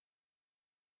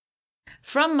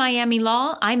From Miami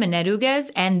Law, I'm Annette Uguez,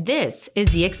 and this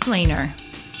is The Explainer.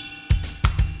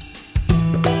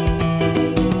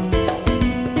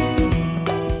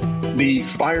 The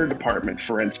fire department,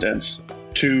 for instance,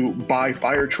 to buy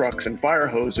fire trucks and fire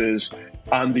hoses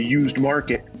on the used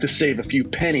market to save a few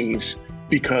pennies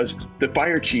because the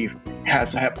fire chief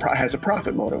has a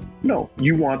profit motive. No,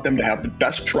 you want them to have the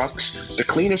best trucks, the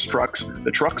cleanest trucks,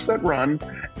 the trucks that run,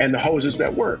 and the hoses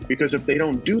that work. Because if they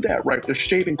don't do that right, they're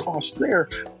shaving costs there.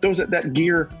 That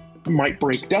gear might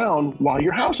break down while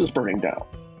your house is burning down,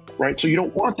 right? So you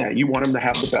don't want that. You want them to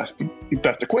have the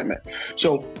best equipment.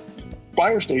 So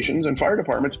fire stations and fire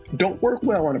departments don't work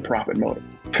well on a profit motive.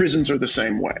 Prisons are the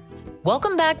same way.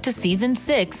 Welcome back to Season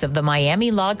 6 of the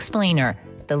Miami Law Explainer,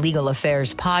 the legal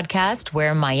affairs podcast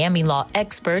where Miami law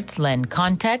experts lend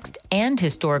context and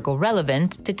historical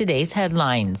relevance to today's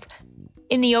headlines.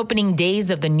 In the opening days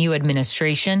of the new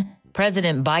administration,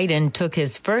 President Biden took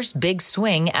his first big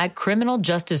swing at criminal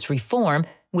justice reform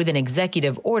with an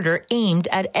executive order aimed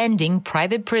at ending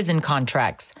private prison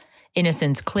contracts.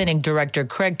 Innocence Clinic Director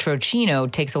Craig Trocino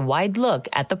takes a wide look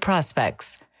at the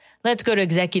prospects. Let's go to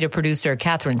executive producer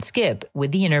Catherine Skip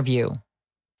with the interview.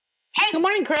 Hey, good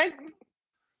morning, Craig.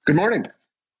 Good morning.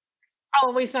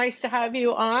 Always nice to have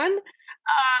you on.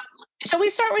 So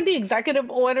we start with the executive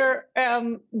order.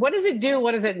 What does it do?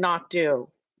 What does it not do?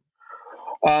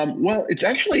 Well, it's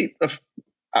actually,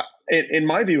 in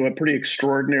my view, a pretty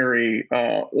extraordinary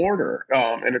order.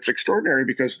 And it's extraordinary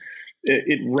because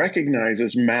it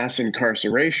recognizes mass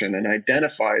incarceration and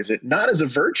identifies it not as a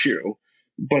virtue,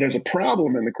 but as a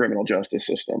problem in the criminal justice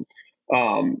system.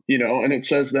 And it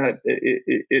says that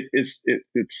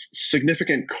it's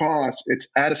significant cost. It's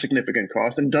at a significant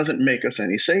cost and doesn't make us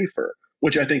any safer,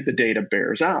 which I think the data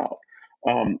bears out.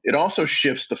 It also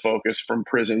shifts the focus from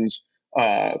prisons,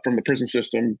 from the prison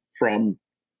system, from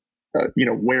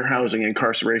warehousing,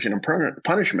 incarceration, and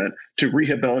punishment to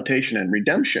rehabilitation and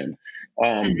redemption.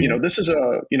 This is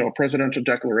a presidential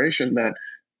declaration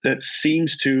that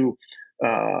seems to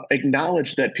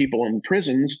acknowledge that people in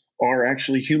prisons are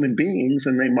actually human beings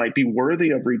and they might be worthy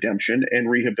of redemption and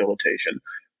rehabilitation.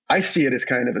 I see it as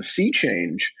kind of a sea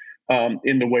change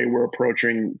in the way we're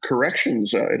approaching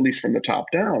corrections, at least from the top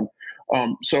down.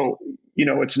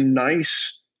 It's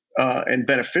nice and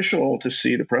beneficial to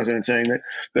see the president saying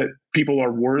that people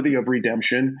are worthy of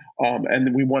redemption, and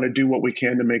that we want to do what we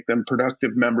can to make them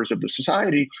productive members of the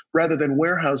society rather than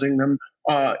warehousing them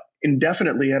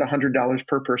indefinitely at $100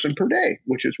 per person per day,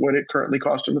 which is what it currently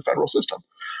costs in the federal system.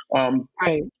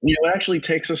 Right. It actually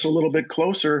takes us a little bit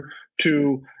closer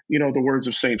to, the words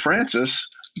of St. Francis,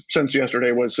 since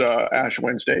yesterday was Ash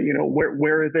Wednesday,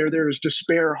 where there is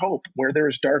despair, hope, where there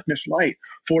is darkness, light.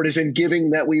 For it is in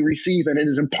giving that we receive, and it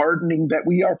is in pardoning that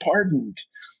we are pardoned,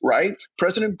 right?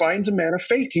 President Biden's a man of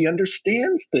faith. He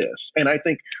understands this. And I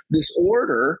think this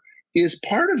order is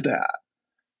part of that.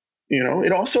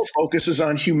 It also focuses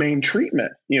on humane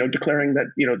treatment, declaring that,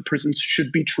 prisons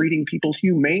should be treating people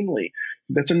humanely.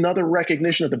 That's another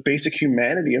recognition of the basic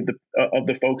humanity of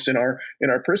the folks in our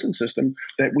prison system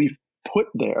that we've put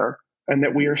there and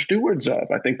that we are stewards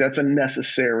of. I think that's a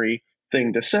necessary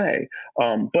thing to say.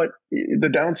 But the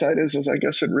downside is I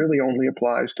guess it really only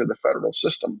applies to the federal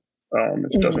system.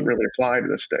 It doesn't really apply to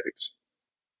the states.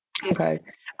 Okay.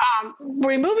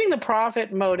 Removing the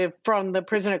profit motive from the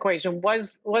prison equation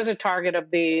was a target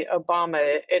of the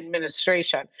Obama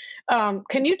administration.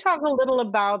 Can you talk a little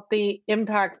about the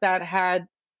impact that had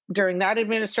during that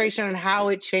administration and how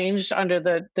it changed under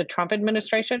the Trump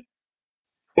administration?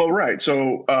 Well, right.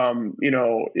 So, I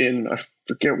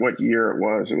forget what year it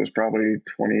was probably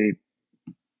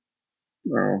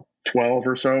 2012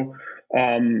 or so,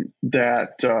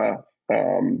 that the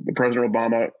President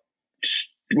Obama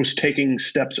was taking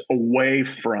steps away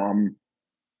from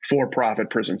for-profit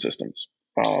prison systems,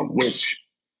 which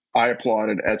I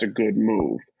applauded as a good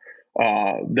move.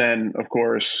 Then, of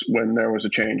course, when there was a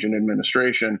change in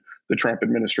administration, the Trump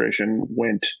administration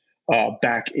went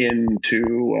back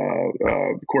into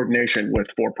coordination with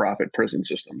for-profit prison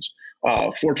systems.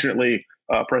 Fortunately,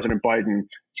 President Biden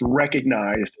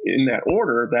recognized in that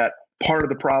order that part of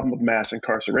the problem of mass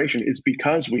incarceration is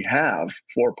because we have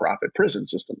for-profit prison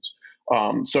systems.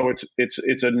 So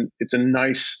it's a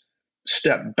nice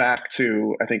step back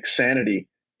to, I think, sanity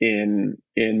in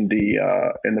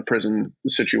the prison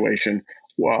situation.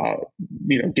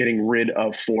 Getting rid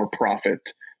of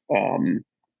for-profit,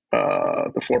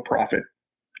 the for-profit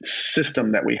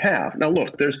system that we have. Now,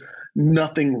 look, there's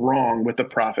nothing wrong with the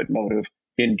profit motive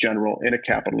in general in a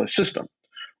capitalist system,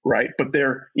 right? But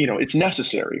it's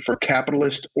necessary for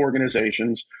capitalist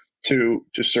organizations to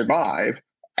survive.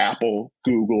 Apple,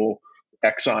 Google,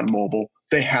 ExxonMobil,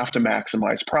 they have to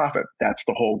maximize profit. That's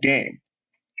the whole game.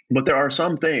 But there are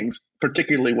some things,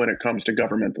 particularly when it comes to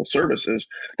governmental services,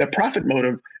 that profit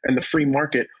motive and the free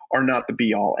market are not the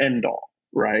be all end all,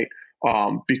 right?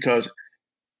 Because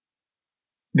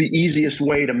the easiest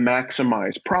way to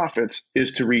maximize profits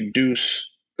is to reduce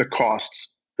the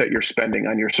costs that you're spending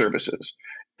on your services.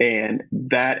 And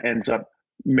that ends up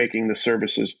making the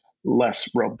services less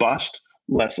robust,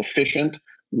 less efficient,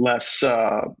 less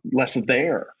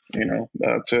there.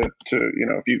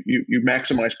 If you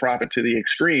maximize profit to the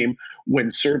extreme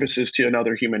when services to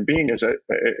another human being is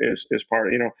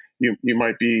part. You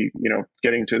might be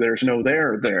getting to there's no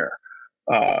there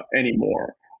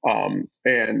anymore.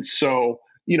 And so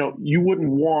you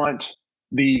wouldn't want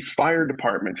the fire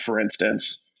department, for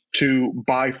instance, to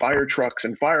buy fire trucks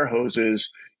and fire hoses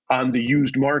on the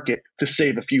used market to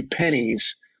save a few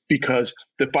pennies because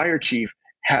the fire chief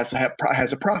has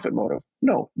a profit motive.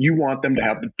 No, you want them to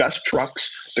have the best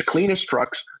trucks, the cleanest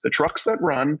trucks, the trucks that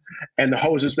run, and the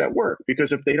hoses that work.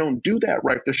 Because if they don't do that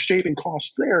right, they're shaving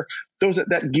costs there.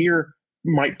 That gear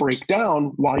might break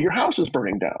down while your house is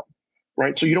burning down,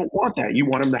 right? So you don't want that. You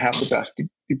want them to have the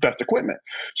best equipment.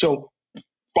 So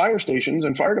fire stations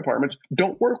and fire departments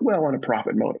don't work well on a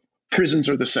profit motive. Prisons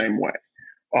are the same way,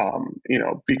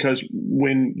 because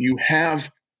when you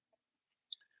have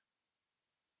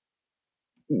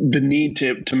the need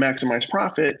to maximize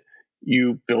profit,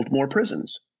 you build more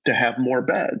prisons to have more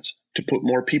beds, to put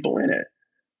more people in it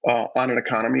on an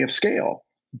economy of scale,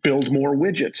 build more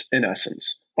widgets in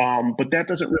essence. But that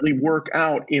doesn't really work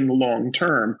out in the long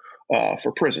term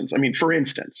for prisons. I mean, for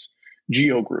instance,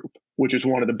 Geo Group, which is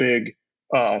one of the big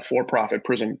for-profit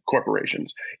prison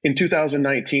corporations. In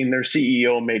 2019, their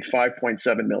CEO made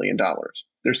 $5.7 million.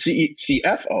 Their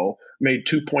CFO made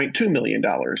 $2.2 million.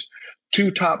 Two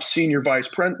top senior vice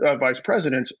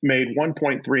presidents made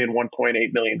 $1.3 and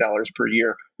 $1.8 million per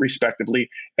year, respectively,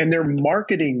 and their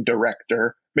marketing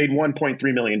director made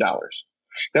 $1.3 million.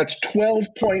 That's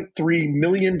 $12.3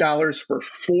 million for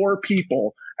 4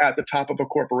 people at the top of a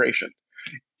corporation.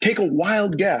 Take a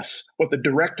wild guess what the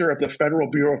director of the Federal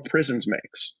Bureau of Prisons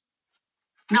makes.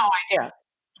 No idea.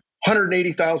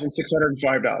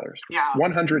 $180,605. Yeah.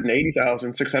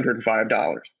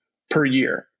 $180,605 per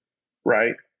year,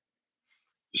 right?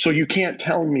 So you can't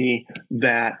tell me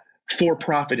that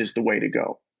for-profit is the way to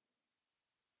go,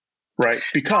 right?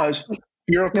 Because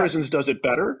Bureau of Prisons does it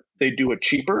better. They do it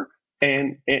cheaper,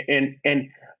 and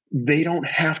they don't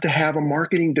have to have a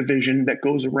marketing division that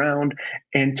goes around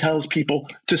and tells people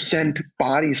to send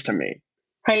bodies to me.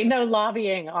 Right, no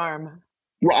lobbying arm.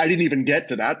 Well, I didn't even get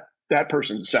to that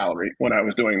person's salary when I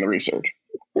was doing the research.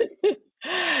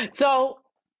 So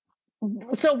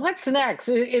what's next?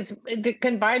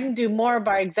 Can Biden do more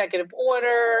by executive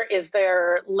order? Is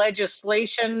there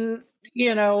legislation,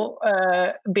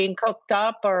 being cooked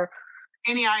up, or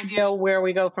any idea where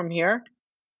we go from here?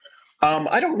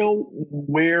 I don't know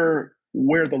where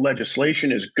the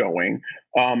legislation is going,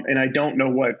 and I don't know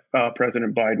what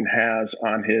President Biden has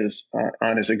on his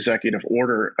executive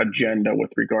order agenda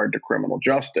with regard to criminal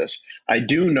justice. I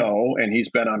do know, and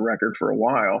he's been on record for a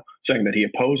while saying that he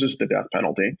opposes the death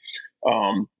penalty.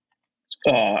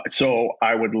 So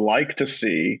I would like to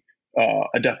see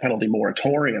a death penalty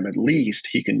moratorium. At least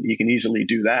he can easily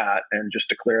do that and just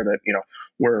declare that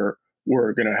we're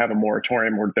going to have a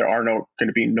moratorium where there are going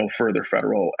to be no further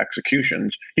federal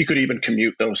executions. He could even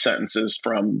commute those sentences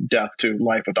from death to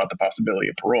life without the possibility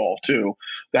of parole too.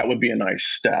 That would be a nice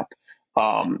step.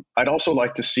 I'd also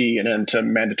like to see an end to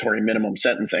mandatory minimum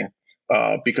sentencing.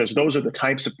 Because those are the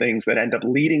types of things that end up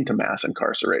leading to mass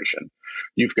incarceration.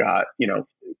 You've got,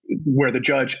 where the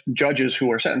judges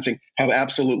who are sentencing have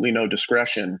absolutely no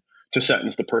discretion to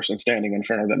sentence the person standing in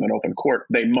front of them in open court.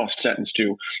 They must sentence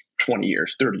to 20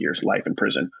 years, 30 years life in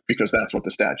prison because that's what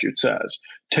the statute says.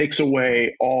 Takes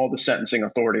away all the sentencing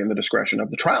authority and the discretion of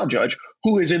the trial judge,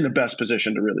 who is in the best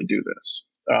position to really do this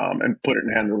and put it in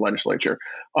the hand of the legislature.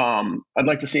 I'd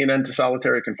like to see an end to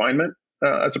solitary confinement.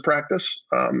 As a practice,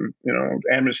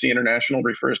 Amnesty International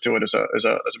refers to it as a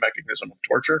mechanism of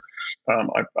torture.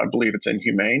 I believe it's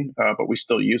inhumane, but we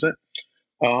still use it.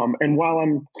 And while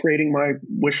I'm creating my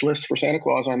wish list for Santa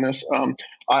Claus on this,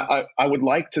 I would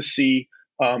like to see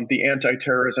the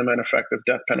Anti-Terrorism and Effective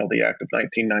Death Penalty Act of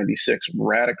 1996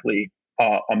 radically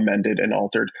amended and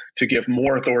altered to give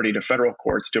more authority to federal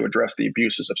courts to address the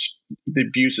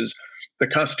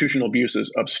constitutional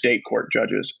abuses of state court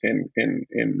judges in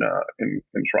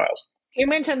trials. You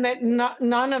mentioned that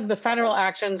none of the federal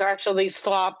actions actually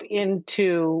slop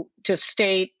into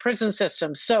state prison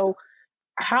systems. So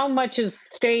how much is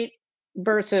state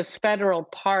versus federal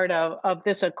part of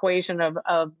this equation of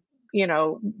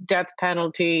death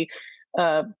penalty,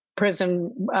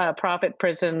 prison, profit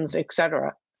prisons, et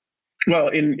cetera? Well,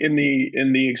 in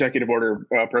the executive order,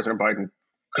 President Biden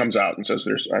comes out and says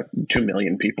there's 2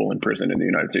 million people in prison in the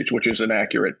United States, which is an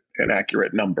accurate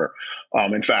number.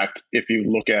 In fact, if you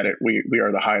look at it, we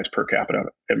are the highest per capita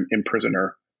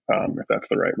imprisoner, if that's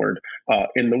the right word,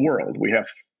 in the world. We have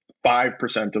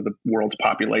 5% of the world's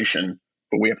population,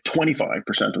 but we have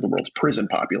 25% of the world's prison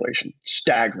population.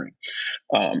 Staggering.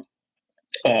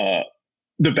 The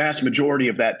vast majority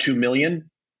of that 2 million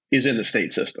is in the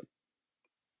state system.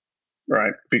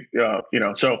 Right.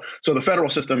 So the federal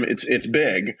system, it's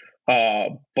big,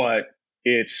 but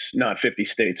it's not 50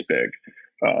 states big.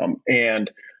 And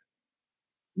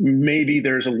maybe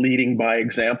there's a leading by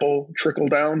example trickle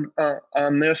down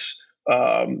on this.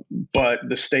 But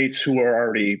the states who are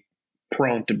already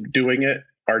prone to doing it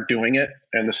are doing it.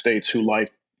 And the states who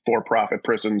like for-profit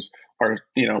prisons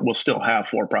will still have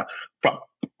for-profit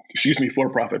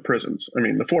prisons. I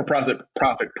mean, the for-profit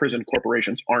prison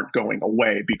corporations aren't going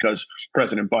away because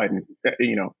President Biden,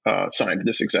 signed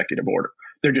this executive order.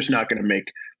 They're just not going to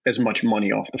make as much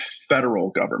money off the federal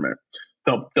government.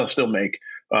 They'll still make,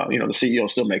 the CEO will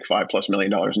still make $5+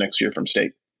 million next year from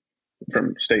state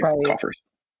right. coffers.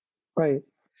 Right.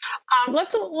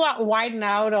 Let's widen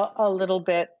out a little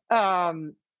bit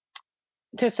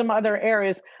to some other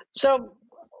areas. So,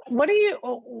 what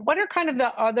are kind of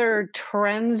the other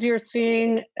trends you're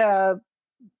seeing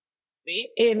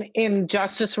in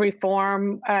justice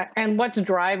reform, and what's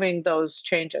driving those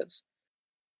changes?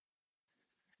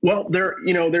 Well,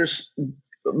 there's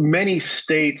many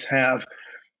states have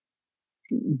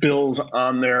bills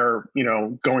on their,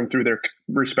 going through their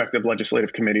respective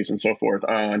legislative committees and so forth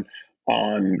on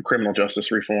criminal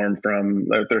justice reform.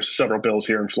 There's several bills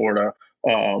here in Florida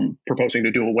proposing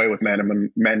to do away with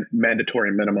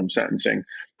mandatory minimum sentencing.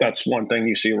 That's one thing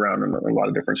you see around in a lot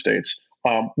of different states.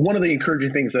 One of the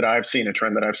encouraging things that I've seen, a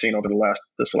trend that I've seen over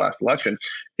this last election,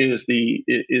 is the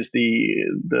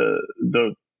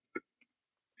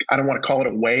I don't want to call it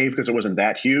a wave because it wasn't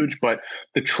that huge, but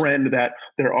the trend that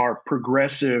there are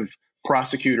progressive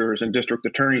prosecutors and district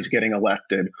attorneys getting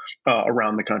elected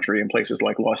around the country in places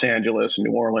like Los Angeles,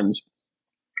 New Orleans,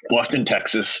 Austin,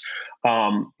 Texas.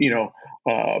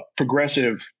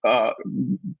 Progressive.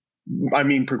 I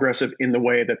mean progressive in the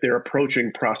way that they're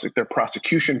approaching their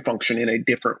prosecution function in a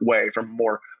different way, from a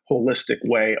more holistic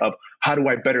way of how do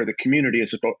I better the community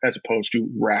as opposed to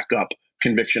rack up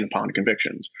conviction upon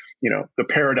convictions. The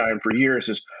paradigm for years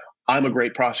is I'm a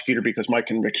great prosecutor because my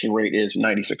conviction rate is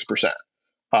 96%.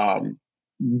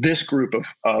 This group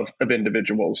of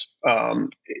individuals, I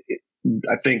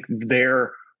think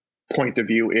their point of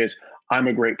view is I'm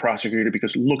a great prosecutor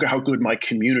because look at how good my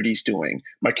community's doing.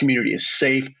 My community is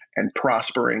safe and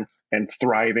prospering and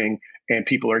thriving, and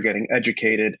people are getting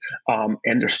educated,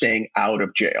 and they're staying out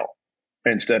of jail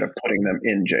instead of putting them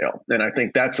in jail. And I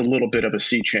think that's a little bit of a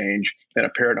sea change and a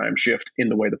paradigm shift in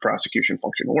the way the prosecution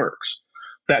function works.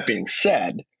 That being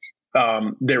said,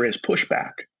 there is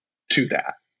pushback to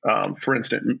that. For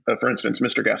instance,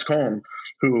 Mr. Gascon,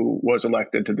 who was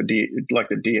elected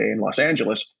DA in Los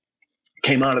Angeles,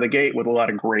 came out of the gate with a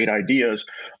lot of great ideas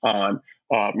on,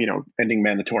 ending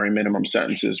mandatory minimum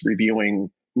sentences, reviewing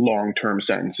long-term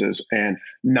sentences, and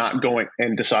not going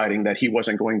and deciding that he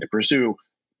wasn't going to pursue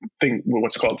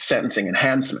what's called sentencing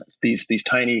enhancements. These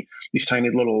tiny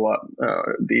little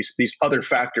these other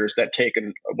factors that take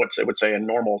what I would say a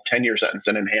normal 10-year sentence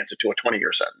and enhance it to a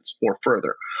 20-year sentence or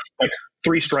further, like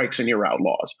 3 strikes and you're out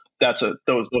laws. Those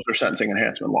are sentencing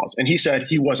enhancement laws. And he said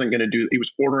he wasn't going to do. He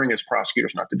was ordering his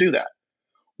prosecutors not to do that.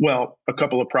 Well, a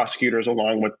couple of prosecutors,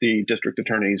 along with the district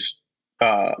attorneys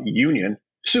union,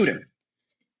 sued him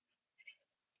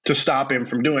to stop him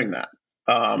from doing that.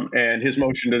 And his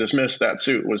motion to dismiss that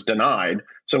suit was denied,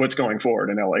 so it's going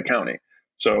forward in LA County.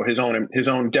 So his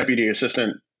own deputy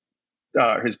assistant,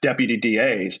 his deputy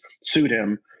DAs sued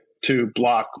him to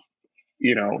block,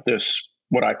 this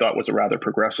what I thought was a rather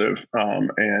progressive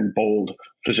and bold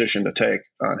position to take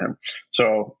on him.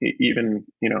 So even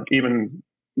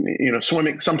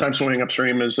sometimes swimming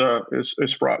upstream is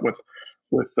fraught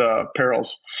with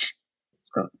perils.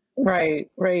 Right.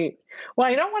 Well,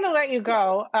 I don't want to let you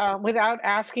go without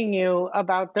asking you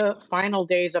about the final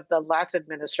days of the last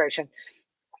administration.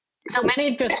 So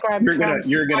many describe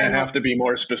you're gonna have to be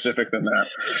more specific than that.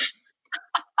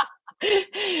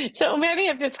 So many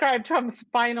have described Trump's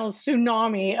final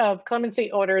tsunami of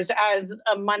clemency orders as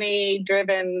a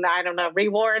money-driven,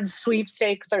 rewards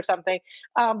sweepstakes or something.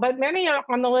 But many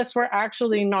on the list were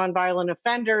actually nonviolent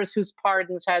offenders whose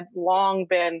pardons had long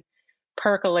been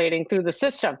percolating through the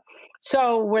system.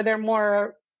 So were there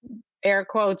more air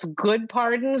quotes, good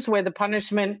pardons where the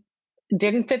punishment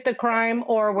didn't fit the crime,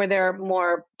 or were there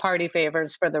more party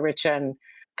favors for the rich and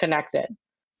connected?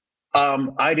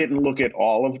 I didn't look at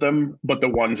all of them, but the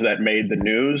ones that made the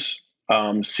news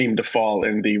seemed to fall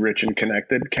in the rich and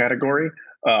connected category.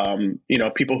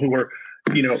 People who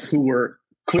were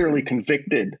clearly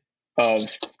convicted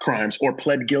of crimes or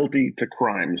pled guilty to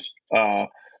crimes, not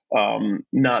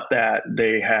that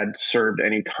they had served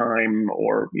any time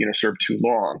or served too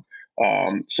long.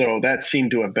 So that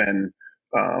seemed to have been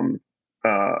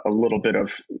a little bit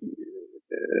of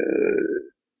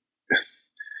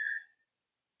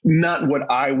not what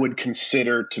I would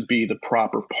consider to be the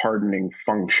proper pardoning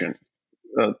function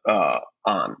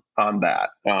on that,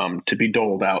 to be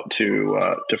doled out to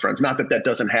friends. Not that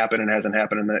doesn't happen and hasn't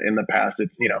happened in the past. It,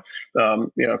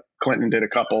 Clinton did a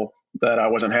couple that I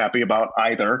wasn't happy about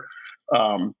either.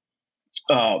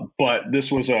 But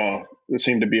this it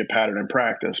seemed to be a pattern in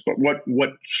practice. But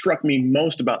what struck me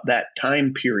most about that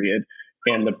time period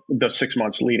and the 6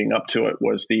 months leading up to it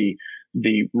was the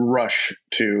rush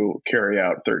to carry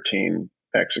out 13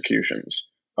 executions,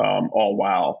 all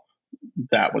while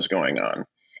that was going on.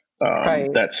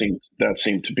 Right. That seemed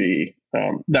to be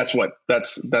that's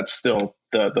still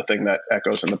the thing that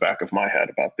echoes in the back of my head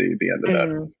about the end of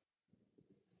that.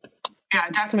 Yeah,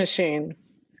 death machine.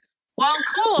 Well,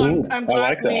 cool. Ooh, I'm glad I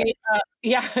like that.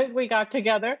 we got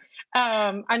together.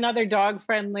 Another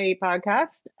dog-friendly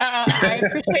podcast. I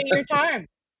appreciate your time.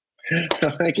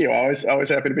 Thank you. Always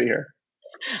happy to be here.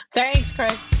 Thanks,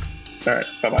 Chris. All right.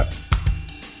 Bye-bye.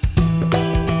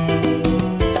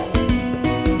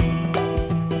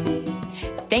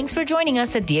 Thanks for joining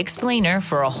us at The Explainer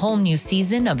for a whole new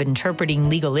season of interpreting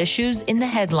legal issues in the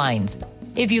headlines.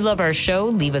 If you love our show,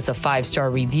 leave us a 5-star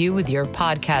review with your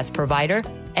podcast provider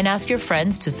and ask your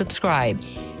friends to subscribe.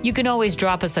 You can always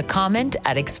drop us a comment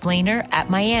at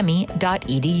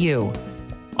explainer@miami.edu.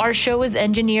 Our show is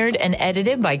engineered and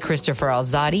edited by Christopher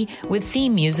Alzadi with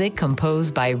theme music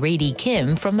composed by Rady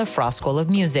Kim from the Frost School of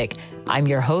Music. I'm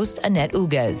your host, Annette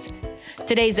Uguez.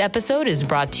 Today's episode is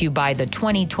brought to you by the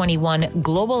 2021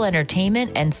 Global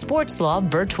Entertainment and Sports Law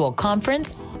Virtual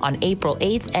Conference on April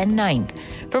 8th and 9th.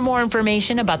 For more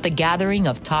information about the gathering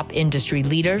of top industry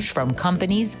leaders from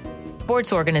companies,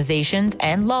 sports organizations,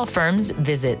 and law firms,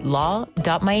 visit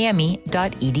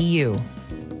law.miami.edu.